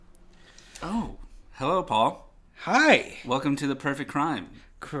Hello, Paul. Hi. Welcome to The Perfect Crime,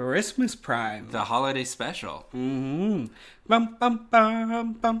 Christmas Prime. the holiday special. Mm-hmm. Bum, bum,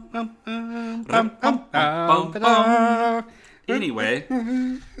 bum, bum, bum, bum, bum, bum, bum. Anyway,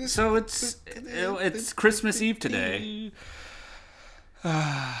 so it's Christmas Eve today.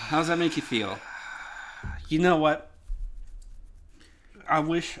 How does that make you feel? You know what? I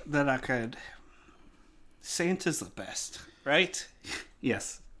wish that I could. Santa's the best, right?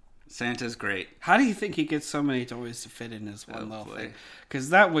 Yes, Santa's great. How do you think he gets so many toys to fit in his one little boy. thing? Because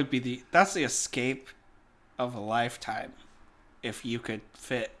that would be that's the escape of a lifetime. If you could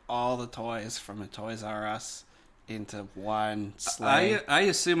fit all the toys from a Toys R Us into one sleigh. I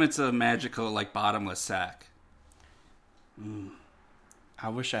assume it's a magical, bottomless sack. I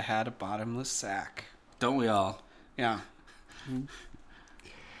wish I had a bottomless sack. Don't we all? Yeah.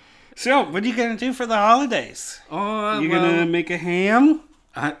 So, what are you going to do for the holidays? Oh, Going to make a ham?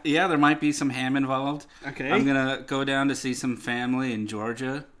 Yeah, there might be some ham involved. Okay. I'm going to go down to see some family in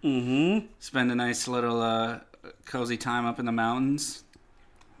Georgia. Mm-hmm. Spend a nice little cozy time up in the mountains.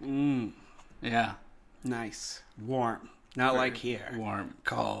 Yeah. Nice. Warm. Not like here. Warm.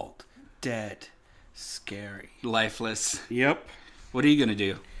 Cold. Dead. Scary. Lifeless. Yep. What are you going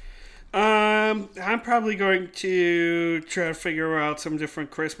to do? I'm probably going to try to figure out some different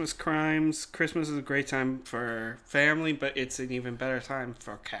Christmas crimes. Christmas is a great time for family, but it's an even better time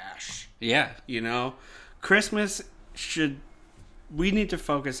for cash. Yeah. You know? We need to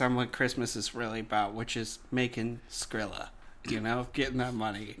focus on what Christmas is really about, which is making Skrilla. You know? Getting that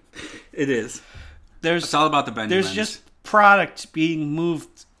money. It is. It's all about the Benjamins. There's just product being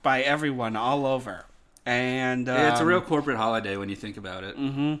moved by everyone all over. And it's a real corporate holiday when you think about it.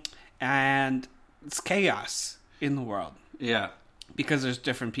 Mm-hmm. And it's chaos in the world. Yeah. Because there's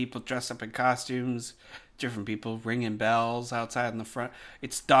different people dressed up in costumes, different people ringing bells outside in the front.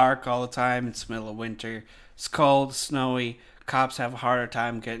 It's dark all the time. It's the middle of winter. It's cold, snowy. Cops have a harder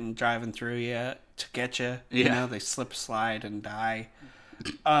time driving through you to get you. Yeah. You know, they slip, slide, and die.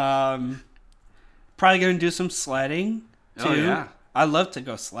 Probably going to do some sledding, too. Oh, yeah. I love to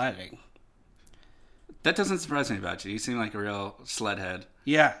go sledding. That doesn't surprise me about you. You seem like a real sled head.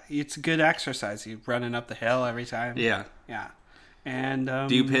 Yeah, it's good exercise. You're running up the hill every time. Yeah. Yeah. And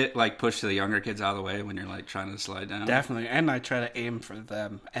do you push the younger kids out of the way when you're trying to slide down? Definitely. And I try to aim for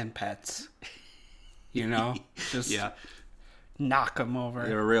them and pets. You know, just knock them over.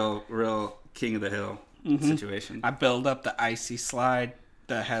 You're a real king of the hill situation. I build up the icy slide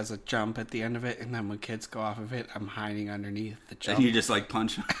that has a jump at the end of it, and then when kids go off of it, I'm hiding underneath the jump. And you just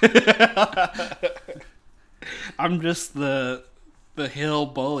punch them. I'm just the hill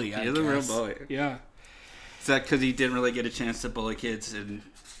bully. You're the real bully. Yeah. Is that because you didn't really get a chance to bully kids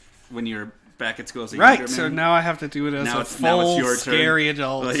when you were back at school as a right? younger man? So now I have to do it as now a full scary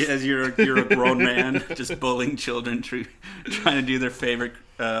adult. As you're a grown man, just bullying children, trying to do their favorite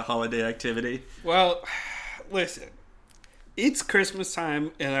holiday activity. Well, listen, it's Christmas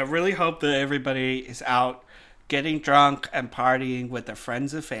time, and I really hope that everybody is out getting drunk and partying with their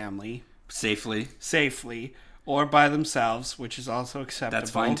friends and family safely, or by themselves, which is also acceptable.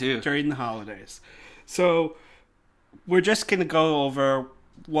 That's fine too. During the holidays. So we're just going to go over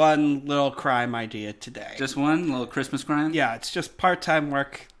one little crime idea today. Just one little Christmas crime? Yeah, it's just part-time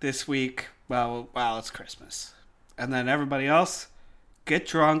work this week while it's Christmas. And then everybody else, get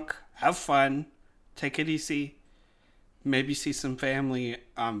drunk, have fun, take it easy, maybe see some family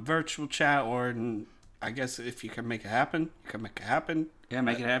on virtual chat, or I guess if you can make it happen, you can make it happen. Yeah,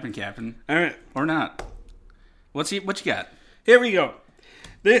 make it happen, Captain. All right. Or not. What you got? Here we go.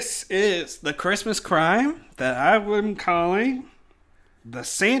 This is the Christmas crime that I am calling the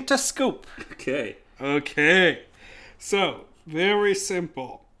Santa Scoop. Okay. So, very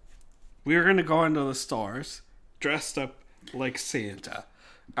simple. We're going to go into the stores dressed up like Santa.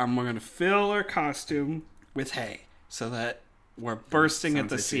 And we're going to fill our costume with hay so that we're bursting at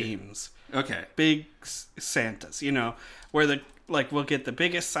the seams. Okay. Big Santas, where we'll get the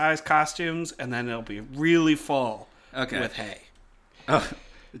biggest size costumes, and then it'll be really full with hay. Oh,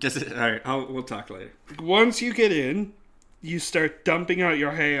 all right. We'll talk later. Once you get in, you start dumping out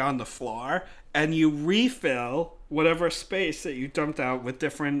your hay on the floor, and you refill whatever space that you dumped out with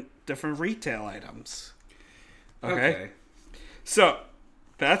different retail items. Okay? So,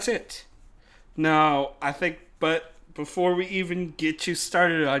 that's it. Now, but before we even get you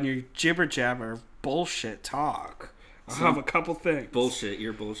started on your jibber-jabber bullshit talk, I have a couple things. Bullshit,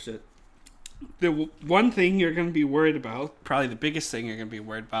 you're bullshit. The one thing you're going to be worried about, probably the biggest thing you're going to be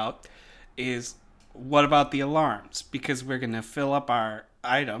worried about, is what about the alarms? Because we're going to fill up our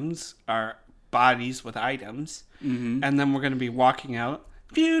items, our bodies with items, and then we're going to be walking out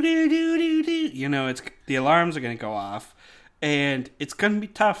You know, it's the alarms are going to go off, and it's going to be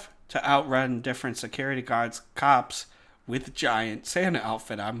tough to outrun different security guards, cops with a giant Santa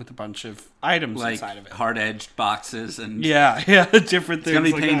outfit on with a bunch of items like inside of it. hard-edged boxes and Yeah, different things. it's gonna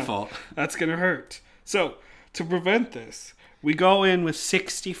be like painful. That's going to hurt. So to prevent this, we go in with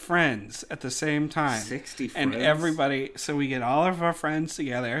 60 friends at the same time. 60 and friends? everybody. So we get all of our friends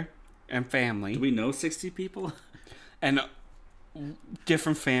together and family. Do we know 60 people? And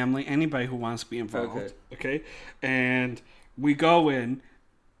different family, anybody who wants to be involved. Okay? And we go in,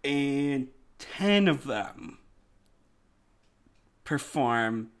 and 10 of them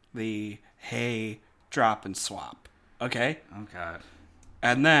perform the hay drop and swap. Okay? Oh, God.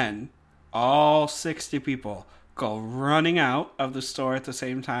 And then all 60 people go running out of the store at the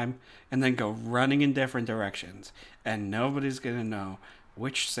same time and then go running in different directions. And nobody's going to know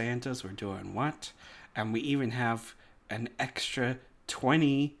which Santas were doing what. And we even have an extra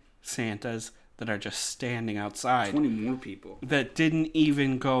 20 Santas that are just standing outside. 20 more people. That didn't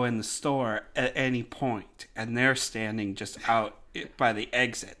even go in the store at any point. And they're standing just out by the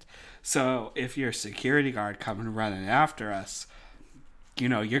exit. So if you're a security guard coming running after us, you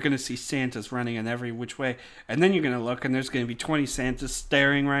know, you're going to see Santas running in every which way. And then you're going to look and there's going to be 20 Santas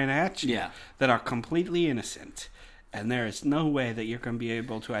staring right at you. Yeah. That are completely innocent. And there is no way that you're going to be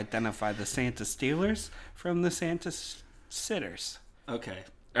able to identify the Santa stealers from the Santa sitters. Okay.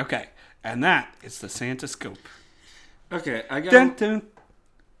 Okay. And that is the Santa scoop. Okay, I got... Dun dun.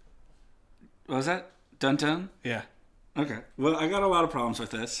 What was that? Dun dun? Yeah. Okay. Well, I got a lot of problems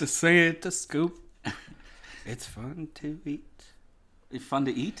with this. The Santa scoop. It's fun to eat. It's fun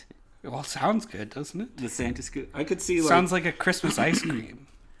to eat? Well, sounds good, doesn't it? The Santa scoop. I could see like... Sounds like a Christmas ice cream.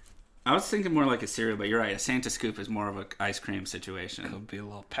 I was thinking more like a cereal, but you're right. A Santa scoop is more of an ice cream situation. Could be a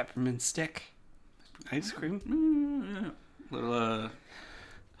little peppermint stick. Ice cream. Yeah. Little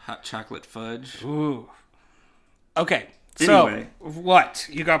hot chocolate fudge. Ooh. Okay. So, Anyway. what?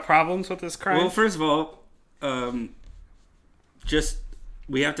 You got problems with this crime? Well, first of all, just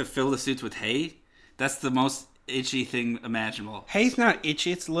we have to fill the suits with hay. That's the most itchy thing imaginable. Hay's not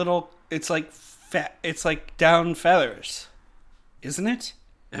itchy. It's little. It's like fat. It's like down feathers, isn't it?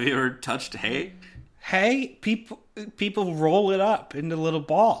 Have you ever touched hay? Hay. People roll it up into little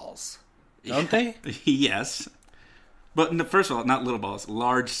balls, don't they? Yes. But first of all, not little balls,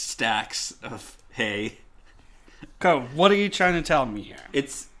 large stacks of hay. Go. What are you trying to tell me here?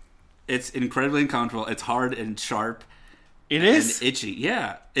 It's incredibly uncomfortable. It's hard and sharp. It is and itchy.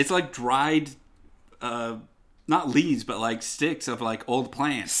 Yeah, it's like dried, not leaves, but like sticks of like old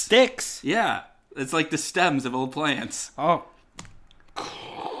plants. Sticks. Yeah, it's like the stems of old plants. Oh.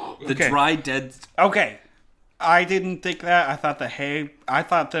 The dried dead. Okay. I didn't think that. I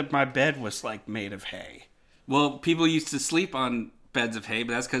thought that my bed was like made of hay. Well, people used to sleep on beds of hay,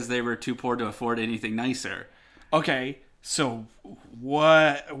 but that's because they were too poor to afford anything nicer. Okay, so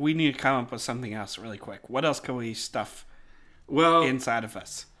what? We need to come up with something else really quick. What else can we stuff inside of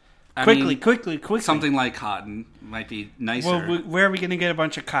us? Quickly. Something like cotton might be nicer. Well, where are we going to get a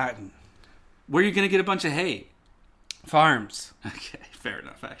bunch of cotton? Where are you going to get a bunch of hay? Farms. Okay, fair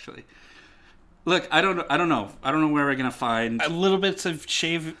enough, actually. Look, I don't know. I don't know where we're going to find... A little bits of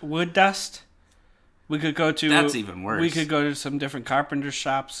shaved wood dust. We could go to... That's even worse. We could go to some different carpenter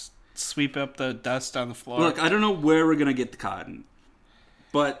shops, sweep up the dust on the floor. Look, I don't know where we're going to get the cotton.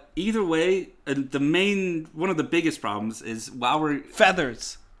 But either way, one of the biggest problems is while we're...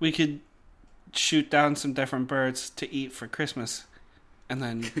 Feathers. We could shoot down some different birds to eat for Christmas. And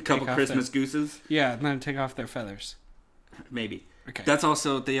then... A couple Christmas gooses? Yeah, and then take off their feathers. Maybe. Okay.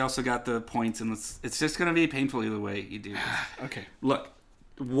 They also got the points, and it's just going to be painful either way you do this. Okay. Look,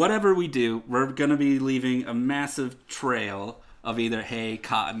 whatever we do, we're going to be leaving a massive trail of either hay,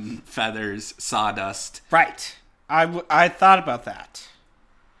 cotton, feathers, sawdust. Right. I thought about that.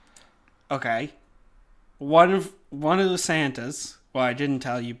 Okay. One of the Santas, well, I didn't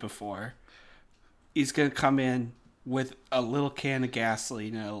tell you before, he's going to come in with a little can of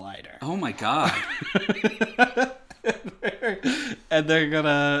gasoline and a lighter. Oh my God. And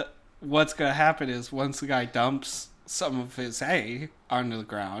what's going to happen is once the guy dumps some of his hay onto the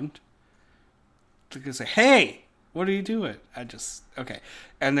ground, they're going to say, "Hey, what are you doing?" Okay.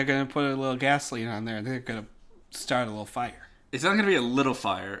 And they're going to put a little gasoline on there and they're going to start a little fire. It's not going to be a little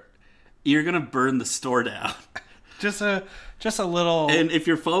fire. You're going to burn the store down. Just a little and if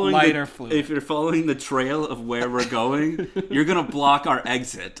you're following lighter fluid. If you're following the trail of where we're going, you're going to block our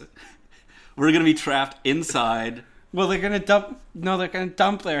exit. We're going to be trapped inside. Well, they're going to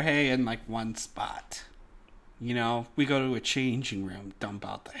dump their hay in like one spot. You know, we go to a changing room, dump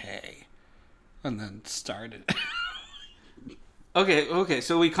out the hay, and then start it. Okay.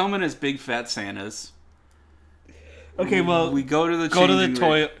 So we come in as big fat Santas. Okay, well, we go to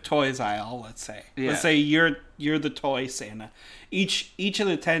the toys aisle. Let's say, Yeah. let's say you're the toy Santa. Each of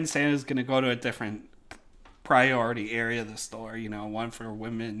the 10 Santas is gonna go to a different priority area of the store. You know, one for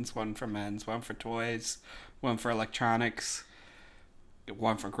women's, one for men's, one for toys, one for electronics,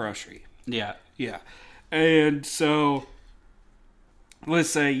 one for grocery. Yeah. Yeah, and so let's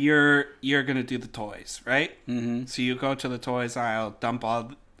say you're gonna do the toys, right? Mm-hmm. So you go to the toys aisle, dump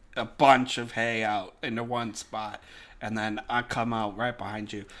a bunch of hay out into one spot, and then I come out right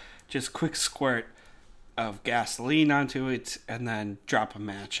behind you, just quick squirt of gasoline onto it, and then drop a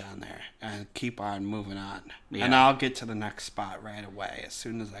match on there, and keep on moving on. Yeah. And I'll get to the next spot right away as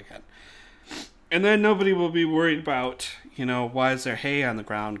soon as I can. And then nobody will be worried about, why is there hay on the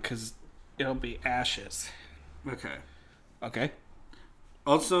ground, because it'll be ashes. Okay. Okay?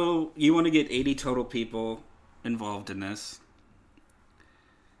 Also, you want to get 80 total people involved in this.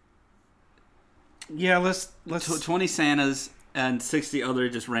 Yeah, let's 20 Santas and 60 other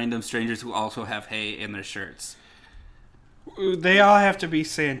just random strangers who also have hay in their shirts. They all have to be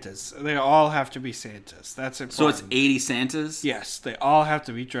Santas. They all have to be Santas. That's important. So it's 80 Santas? Yes, they all have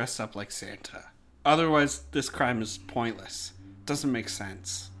to be dressed up like Santa. Otherwise, this crime is pointless. Doesn't make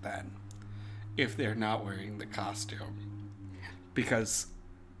sense then if they're not wearing the costume. Because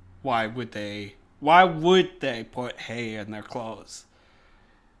why would they put hay in their clothes?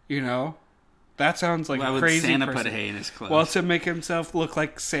 That sounds like Why a crazy would Santa person. put hay in his clothes? Well, to make himself look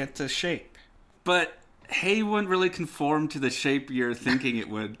like Santa's shape. But hay wouldn't really conform to the shape you're thinking it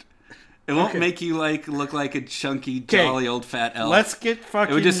would. It won't make you look like a chunky, jolly old fat elf. Let's get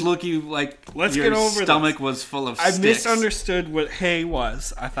fucking... It would just look you like your stomach was full of sticks. I misunderstood what hay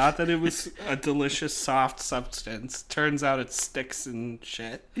was. I thought that it was a delicious, soft substance. Turns out it's sticks and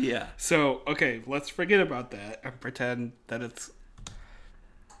shit. Yeah. So, okay, let's forget about that and pretend that it's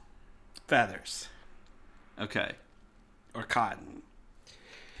feathers. Okay. Or cotton.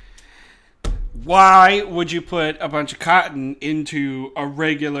 Why would you put a bunch of cotton into a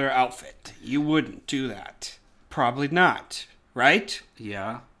regular outfit? You wouldn't do that. Probably not, right?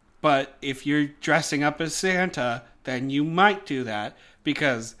 Yeah. But if you're dressing up as Santa, then you might do that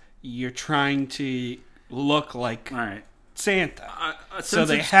because you're trying to look like All right. Santa. So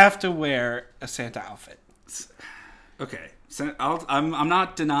they have to wear a Santa outfit. Okay. So I'm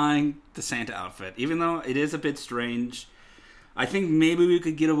not denying the Santa outfit, even though it is a bit strange. I think maybe we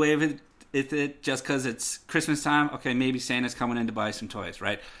could get away with it just because it's Christmas time. Okay, maybe Santa's coming in to buy some toys,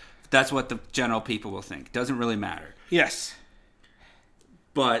 right? That's what the general people will think. Doesn't really matter. Yes.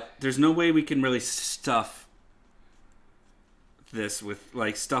 But there's no way we can really stuff the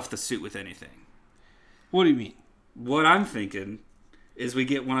suit with anything. What do you mean? What I'm thinking is we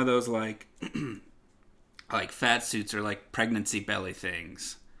get one of those like fat suits or like pregnancy belly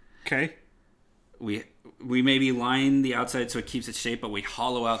things. Okay. We maybe line the outside so it keeps its shape, but we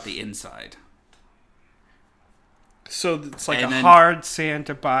hollow out the inside. So it's like hard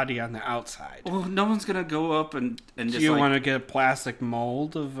Santa body on the outside. Well, no one's gonna go up and just. Do you want to get a plastic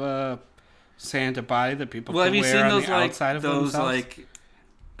mold of a Santa body that people can wear on the outside of themselves?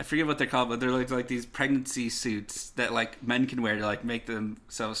 I forget what they're called, but they're like these pregnancy suits that like men can wear to like make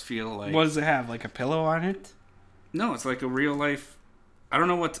themselves feel like. What does it have? Like a pillow on it? No, it's like a real life. I don't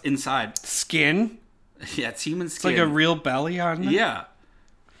know what's inside. Skin? Yeah, it's human skin. It's like a real belly on it? Yeah.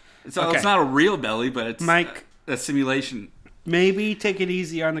 It's not a real belly, but it's Mike, a simulation. Maybe take it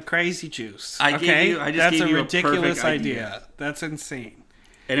easy on the crazy juice. That's a ridiculous idea. That's insane.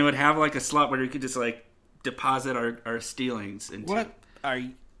 And it would have like a slot where you could just like deposit our stealings into. What are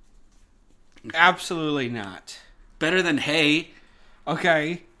you? Absolutely not. Better than hay.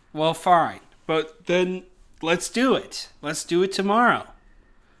 Okay, well, fine. But then let's do it. Let's do it tomorrow.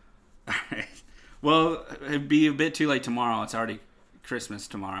 All right. Well, it'd be a bit too late tomorrow. It's already Christmas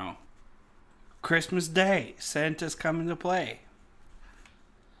tomorrow. Christmas Day. Santa's coming to play.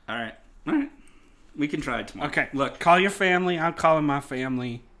 All right. We can try it tomorrow. Okay. Look. Call your family. I'm calling my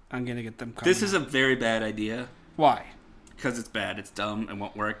family. I'm going to get them coming. This is a very bad idea. Why? Because it's bad. It's dumb. It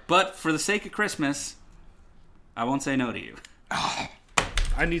won't work. But for the sake of Christmas, I won't say no to you. Oh,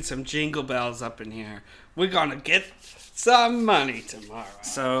 I need some jingle bells up in here. We're going to get some money tomorrow.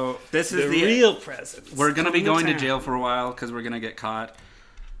 So this is the real presents. We're going to be going to jail for a while because we're going to get caught.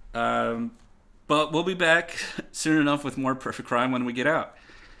 But we'll be back soon enough with more Perfect Crime when we get out.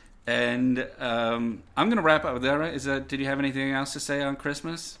 And I'm going to wrap up with that, right? Did you have anything else to say on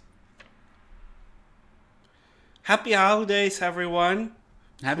Christmas? Happy holidays, everyone.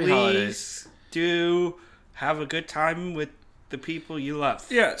 Happy holidays. Do have a good time with the people you love.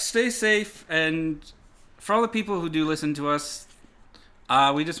 Yeah, stay safe. And for all the people who do listen to us,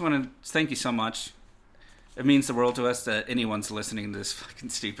 We just want to thank you so much. It means the world to us that anyone's listening to this fucking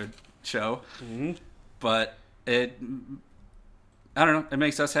stupid show. Mm-hmm. But I don't know. It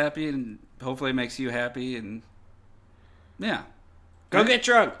makes us happy, and hopefully it makes you happy. And yeah, Go get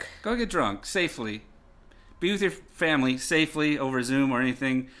drunk. Go get drunk safely. Be with your family safely over Zoom or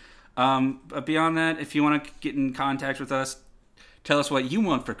anything. But beyond that, if you want to get in contact with us, tell us what you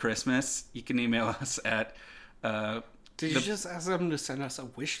want for Christmas. You can email us at... Did you just ask them to send us a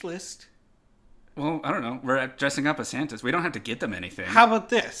wish list? Well, I don't know. We're dressing up as Santas. We don't have to get them anything. How about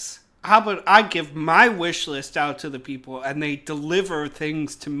this? How about I give my wish list out to the people and they deliver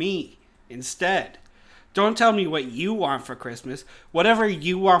things to me instead? Don't tell me what you want for Christmas. Whatever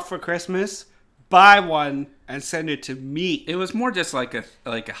you want for Christmas, buy one and send it to me. It was more just like a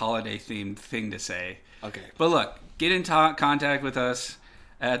holiday themed thing to say. Okay. But look, get in contact with us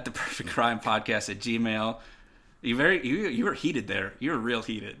at theperfectcrimepodcast at Gmail. You were heated there. You were real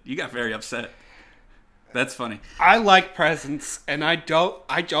heated. You got very upset. That's funny. I like presents, and I don't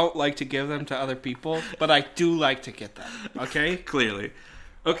like to give them to other people, but I do like to get them. Okay? Clearly.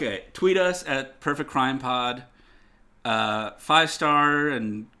 Okay, tweet us at perfectcrimepod. 5-star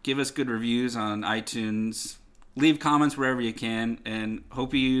and give us good reviews on iTunes. Leave comments wherever you can, and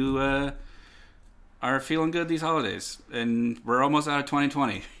hope you are feeling good these holidays. And we're almost out of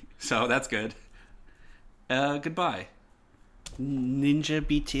 2020, so that's good. Goodbye. Ninja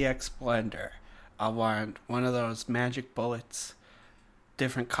BTX blender. I want one of those magic bullets.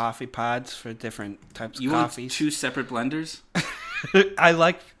 Different coffee pods for different types of coffees. You want 2 separate blenders? I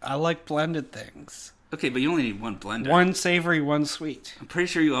like blended things. Okay, but you only need one blender. One savory, one sweet. I'm pretty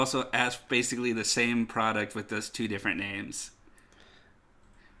sure you also asked basically the same product with those 2 different names.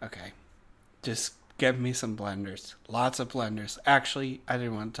 Okay. Just give me some blenders. Lots of blenders. Actually, I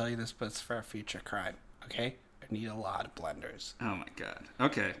didn't want to tell you this, but it's for a future crime. Okay? I need a lot of blenders. Oh my god.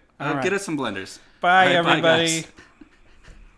 Okay. All right. Get us some blenders. Bye, All right, everybody. Bye, guys.